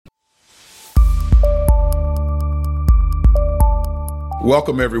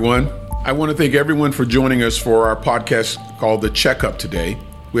Welcome, everyone. I want to thank everyone for joining us for our podcast called The Checkup today.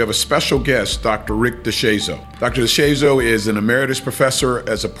 We have a special guest, Dr. Rick deShazo. Dr. deShazo is an emeritus professor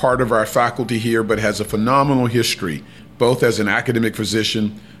as a part of our faculty here, but has a phenomenal history, both as an academic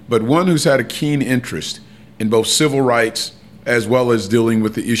physician, but one who's had a keen interest in both civil rights as well as dealing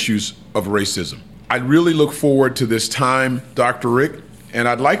with the issues of racism. I really look forward to this time, Dr. Rick, and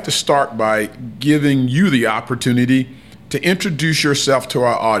I'd like to start by giving you the opportunity to introduce yourself to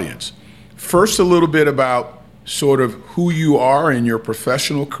our audience. First, a little bit about sort of who you are in your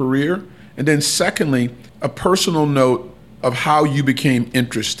professional career, and then secondly, a personal note of how you became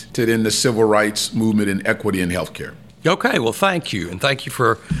interested in the civil rights movement and equity in healthcare. Okay, well, thank you, and thank you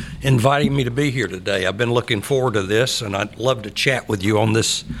for inviting me to be here today. I've been looking forward to this, and I'd love to chat with you on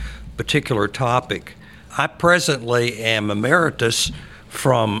this particular topic. I presently am emeritus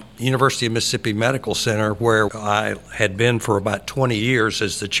from University of Mississippi Medical Center, where I had been for about 20 years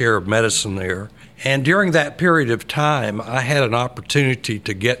as the chair of medicine there. And during that period of time, I had an opportunity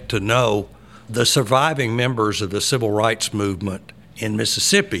to get to know the surviving members of the civil rights movement in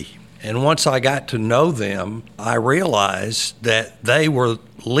Mississippi. And once I got to know them, I realized that they were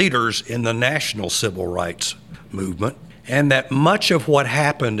leaders in the national civil rights movement, and that much of what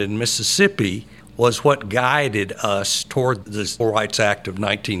happened in Mississippi was what guided us toward the Civil Rights Act of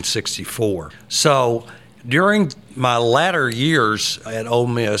 1964. So during my latter years at Ole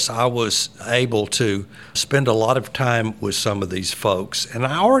Miss, I was able to spend a lot of time with some of these folks, and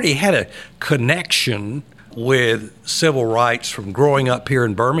I already had a connection with civil rights from growing up here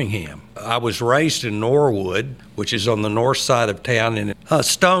in Birmingham. I was raised in Norwood, which is on the north side of town in a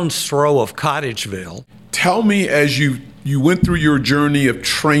stone's throw of Cottageville. Tell me, as you went through your journey of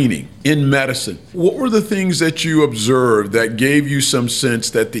training in medicine, what were the things that you observed that gave you some sense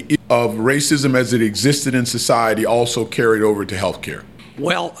that the of racism as it existed in society also carried over to healthcare?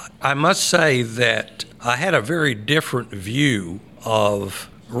 Well, I must say that I had a very different view of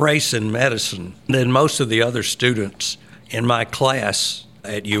race in medicine than most of the other students in my class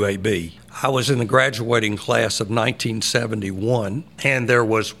at UAB. I was in the graduating class of 1971, and there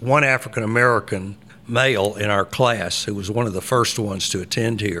was one African American male in our class who was one of the first ones to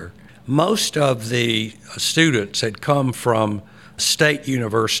attend here. Most of the students had come from state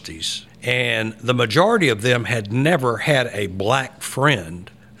universities, and the majority of them had never had a black friend,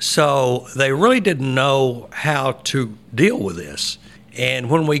 so they really didn't know how to deal with this. And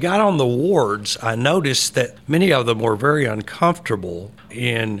when we got on the wards, I noticed that many of them were very uncomfortable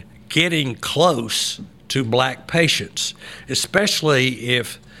in getting close to black patients, especially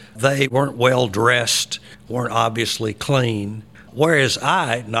if they weren't well dressed, weren't obviously clean. Whereas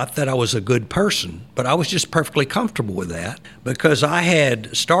I, not that I was a good person, but I was just perfectly comfortable with that because I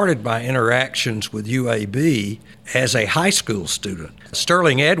had started my interactions with UAB as a high school student.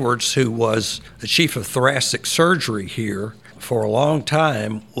 Sterling Edwards, who was the chief of thoracic surgery here for a long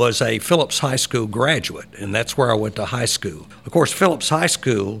time, was a Phillips High School graduate, and that's where I went to high school. Of course, Phillips High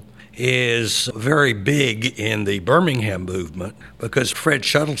School is very big in the Birmingham movement because Fred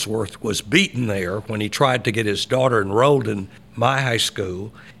Shuttlesworth was beaten there when he tried to get his daughter enrolled in my high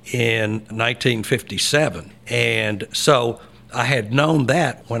school in 1957. And so I had known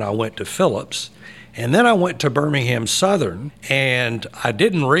that when I went to Phillips. And then I went to Birmingham Southern, and I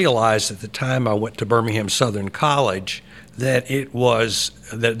didn't realize at the time I went to Birmingham Southern College that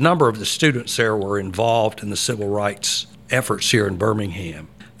the number of the students there were involved in the civil rights efforts here in Birmingham.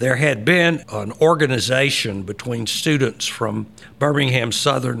 There had been an organization between students from Birmingham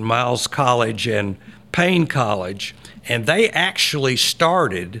Southern, Miles College, and Payne College, and they actually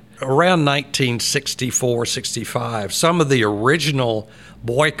started around 1964-65 some of the original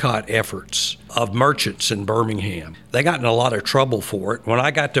boycott efforts of merchants in Birmingham. They got in a lot of trouble for it. When I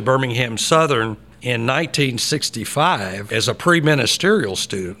got to Birmingham Southern in 1965 as a pre-ministerial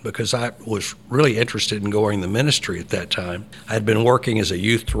student, because I was really interested in going to ministry at that time. I had been working as a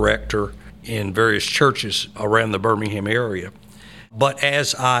youth director in various churches around the Birmingham area. But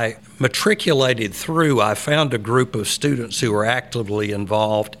as I matriculated through, I found a group of students who were actively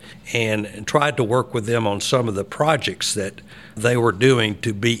involved and tried to work with them on some of the projects that they were doing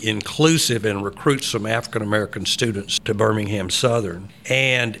to be inclusive and recruit some African American students to Birmingham Southern.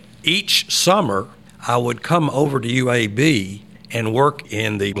 And each summer, I would come over to UAB and work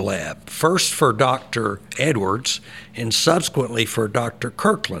in the lab, first for Dr. Edwards and subsequently for Dr.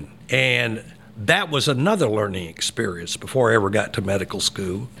 Kirkland. And that was another learning experience before I ever got to medical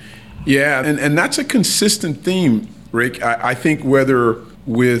school. Yeah, and that's a consistent theme, Rick. I think whether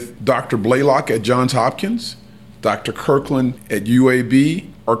with Dr. Blaylock at Johns Hopkins, Dr. Kirkland at UAB,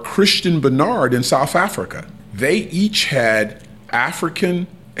 or Christian Bernard in South Africa, they each had African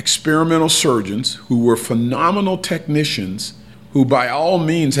experimental surgeons who were phenomenal technicians, who by all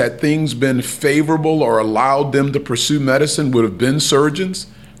means, had things been favorable or allowed them to pursue medicine, would have been surgeons.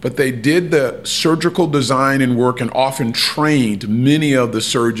 But they did the surgical design and work and often trained many of the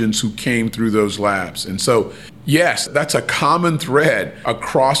surgeons who came through those labs. And so, yes, that's a common thread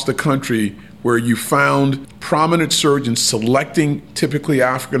across the country where you found prominent surgeons selecting typically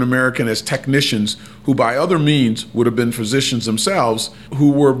African American as technicians who by other means would have been physicians themselves,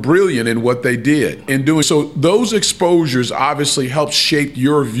 who were brilliant in what they did in doing. So those exposures obviously helped shape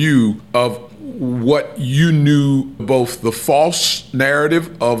your view of what you knew, both the false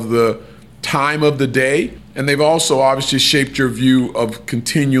narrative of the time of the day, and they've also obviously shaped your view of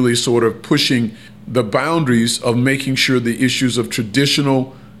continually sort of pushing the boundaries of making sure the issues of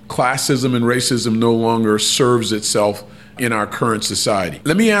traditional classism and racism no longer serves itself in our current society.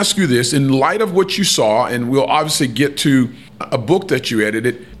 Let me ask you this, in light of what you saw, and we'll obviously get to a book that you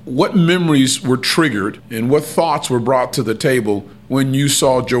edited, what memories were triggered and what thoughts were brought to the table when you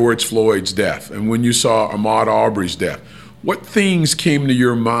saw George Floyd's death and when you saw Ahmaud Arbery's death? What things came to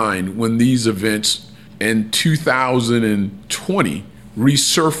your mind when these events in 2020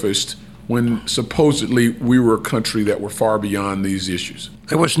 resurfaced when supposedly we were a country that were far beyond these issues?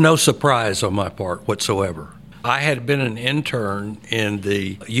 There was no surprise on my part whatsoever. I had been an intern in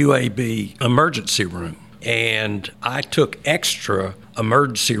the UAB emergency room, and I took extra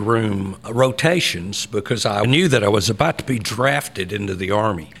emergency room rotations because I knew that I was about to be drafted into the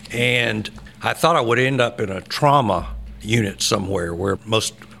Army. And I thought I would end up in a trauma unit somewhere where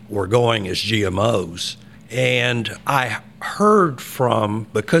most were going as GMOs. And I heard from,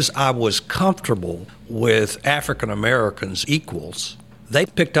 because I was comfortable with African Americans equals, they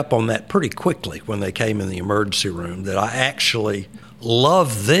picked up on that pretty quickly when they came in the emergency room, that I actually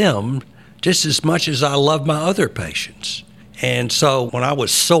love them just as much as I love my other patients. And so when I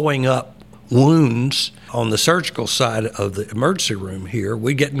was sewing up wounds on the surgical side of the emergency room here,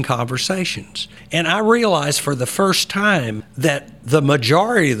 we'd get in conversations. And I realized for the first time that the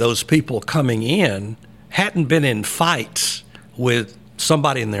majority of those people coming in hadn't been in fights with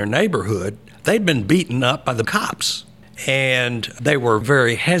somebody in their neighborhood. They'd been beaten up by the cops. And they were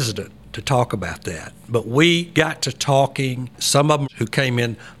very hesitant to talk about that. But we got to talking, some of them who came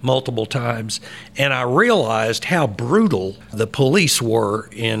in multiple times, and I realized how brutal the police were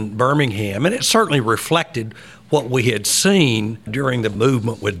in Birmingham. And it certainly reflected what we had seen during the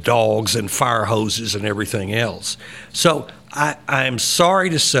movement with dogs and fire hoses and everything else. So I am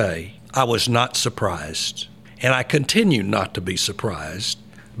sorry to say I was not surprised. And I continue not to be surprised,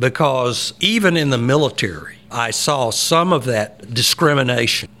 because even in the military, I saw some of that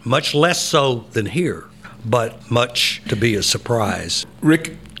discrimination, much less so than here, but much to be a surprise.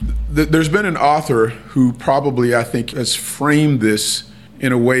 Rick, there's been an author who probably, I think, has framed this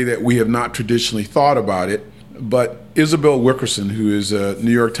in a way that we have not traditionally thought about it, but Isabel Wilkerson, who is a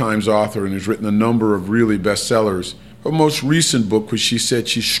New York Times author and has written a number of really bestsellers, her most recent book, which she said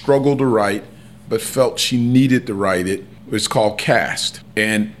she struggled to write, but felt she needed to write it, is called Caste.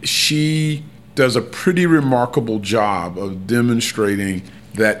 And she does a pretty remarkable job of demonstrating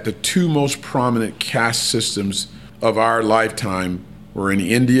that the two most prominent caste systems of our lifetime were in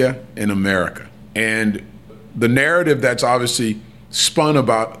India and America. And the narrative that's obviously spun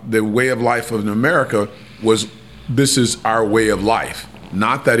about the way of life in America was, this is our way of life,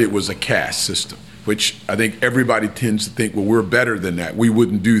 not that it was a caste system, which I think everybody tends to think, well, we're better than that. We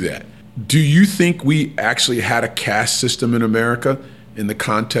wouldn't do that. Do you think we actually had a caste system in America in the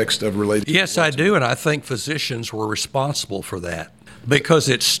context of related? Yes, I do, and I think physicians were responsible for that, because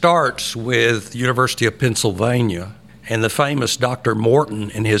it starts with University of Pennsylvania and the famous Dr.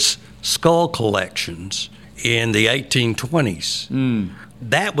 Morton and his skull collections in the 1820s.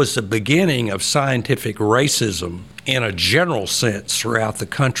 That was the beginning of scientific racism in a general sense throughout the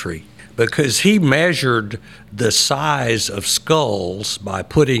country, because he measured the size of skulls by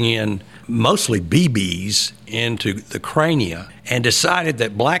putting in mostly BBs into the crania and decided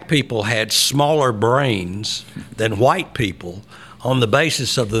that black people had smaller brains than white people on the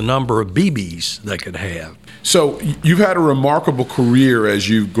basis of the number of BBs they could have. So you've had a remarkable career as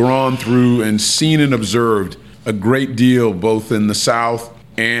you've gone through and seen and observed a great deal both in the South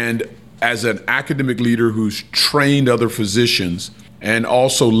and as an academic leader who's trained other physicians and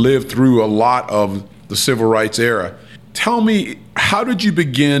also lived through a lot of the civil rights era. Tell me, how did you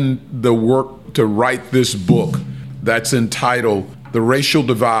begin the work to write this book that's entitled The Racial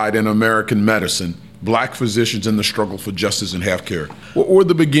Divide in American Medicine, Black Physicians in the Struggle for Justice in Healthcare? What were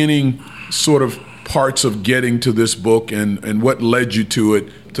the beginning sort of parts of getting to this book and what led you to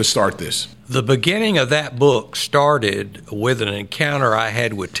it to start this? The beginning of that book started with an encounter I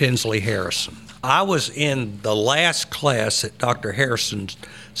had with Tinsley Harrison. I was in the last class that Dr. Harrison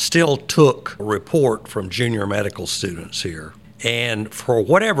still took a report from junior medical students here. And for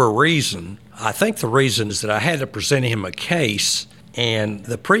whatever reason, I think the reason is that I had to present him a case, and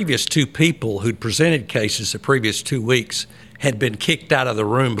the previous two people who'd presented cases the previous 2 weeks had been kicked out of the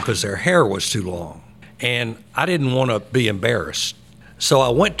room because their hair was too long. And I didn't want to be embarrassed. So I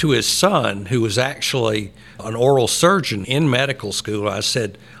went to his son, who was actually an oral surgeon in medical school. I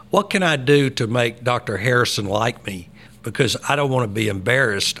said, what can I do to make Dr. Harrison like me? Because I don't want to be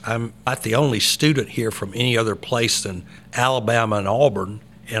embarrassed. I'm not the only student here from any other place than Alabama and Auburn,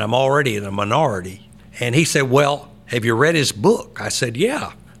 and I'm already in a minority. And he said, well, have you read his book? I said,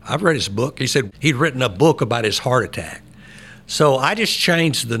 yeah, I've read his book. He said he'd written a book about his heart attack. So I just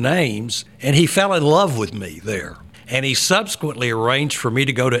changed the names, and he fell in love with me there. And he subsequently arranged for me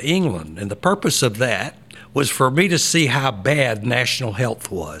to go to England. And the purpose of that was for me to see how bad national health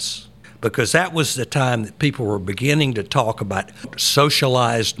was, because that was the time that people were beginning to talk about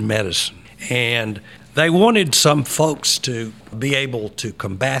socialized medicine. And they wanted some folks to be able to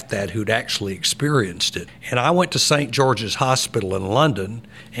combat that who'd actually experienced it. And I went to St. George's Hospital in London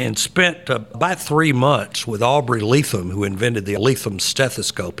and spent about 3 months with Aubrey Leatham, who invented the Leatham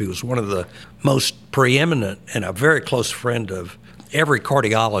stethoscope. He was one of the most preeminent and a very close friend of every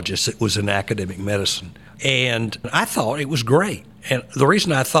cardiologist that was in academic medicine. And I thought it was great. And the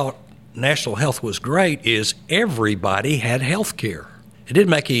reason I thought national health was great is everybody had health care. It didn't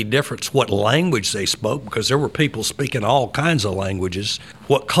make any difference what language they spoke, because there were people speaking all kinds of languages,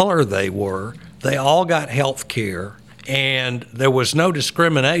 what color they were. They all got health care, and there was no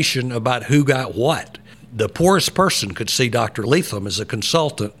discrimination about who got what. The poorest person could see Dr. Leatham as a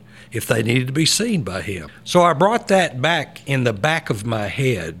consultant if they needed to be seen by him. So I brought that back in the back of my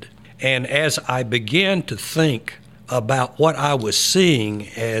head, and as I began to think about what I was seeing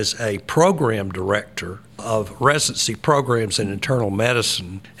as a program director of residency programs in internal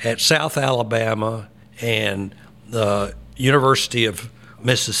medicine at South Alabama and the University of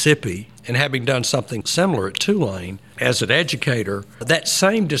Mississippi, and having done something similar at Tulane as an educator, that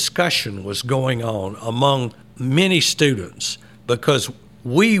same discussion was going on among many students, because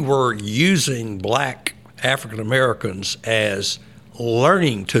we were using black African Americans as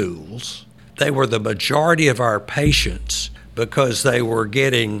learning tools. They were the majority of our patients because they were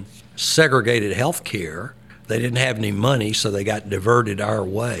getting segregated health care. They didn't have any money, so they got diverted our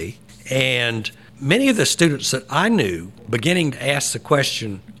way. And many of the students that I knew beginning to ask the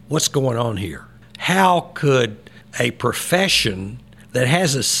question, what's going on here? How could a profession that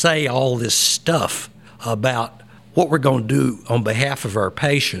has to say all this stuff about what we're going to do on behalf of our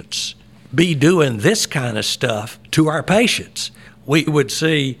patients be doing this kind of stuff to our patients? We would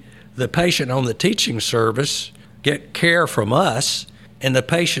see the patient on the teaching service get care from us, and the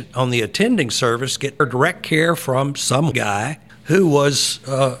patient on the attending service get direct care from some guy who was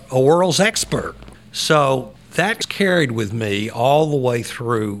a world's expert. So that carried with me all the way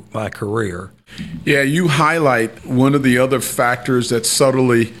through my career. Yeah, you highlight one of the other factors that's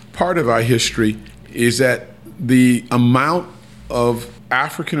subtly part of our history is that the amount of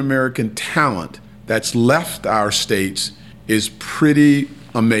African American talent that's left our states is pretty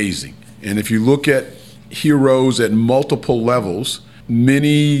amazing. And if you look at heroes at multiple levels,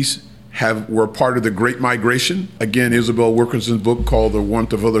 many were part of the Great Migration. Again, Isabel Wilkerson's book called The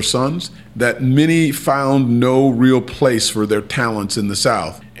Want of Other Sons, that many found no real place for their talents in the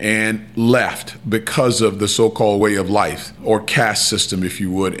South and left because of the so-called way of life, or caste system, if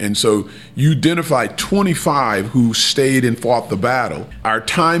you would. And so you identified 25 who stayed and fought the battle. Our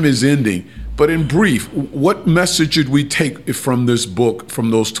time is ending. But in brief, what message should we take from this book from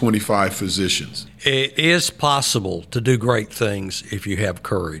those 25 physicians? It is possible to do great things if you have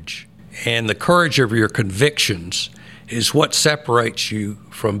courage. And the courage of your convictions is what separates you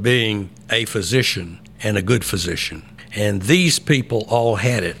from being a physician and a good physician. And these people all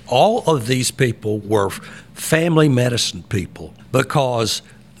had it. All of these people were family medicine people because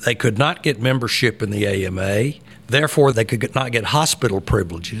they could not get membership in the AMA. Therefore, they could not get hospital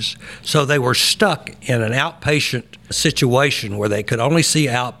privileges. So they were stuck in an outpatient situation where they could only see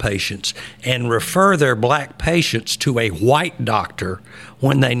outpatients and refer their black patients to a white doctor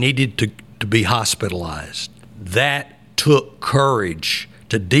when they needed to be hospitalized. That took courage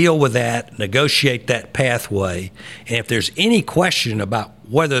to deal with that, negotiate that pathway. And if there's any question about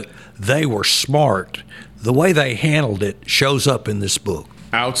whether they were smart, the way they handled it shows up in this book.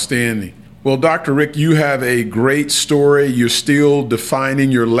 Outstanding. Well, Dr. Rick, you have a great story. You're still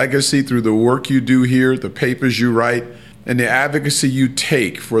defining your legacy through the work you do here, the papers you write, and the advocacy you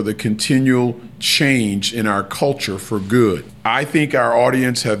take for the continual change in our culture for good. I think our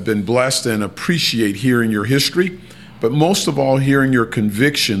audience have been blessed and appreciate hearing your history, but most of all, hearing your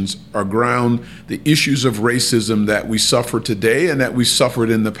convictions around the issues of racism that we suffer today and that we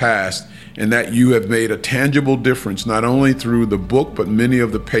suffered in the past, and that you have made a tangible difference, not only through the book, but many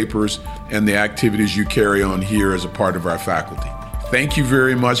of the papers and the activities you carry on here as a part of our faculty. Thank you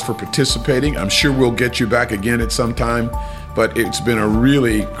very much for participating. I'm sure we'll get you back again at some time, but it's been a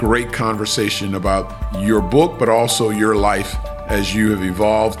really great conversation about your book, but also your life as you have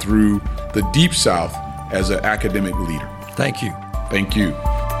evolved through the Deep South as an academic leader. Thank you. Thank you.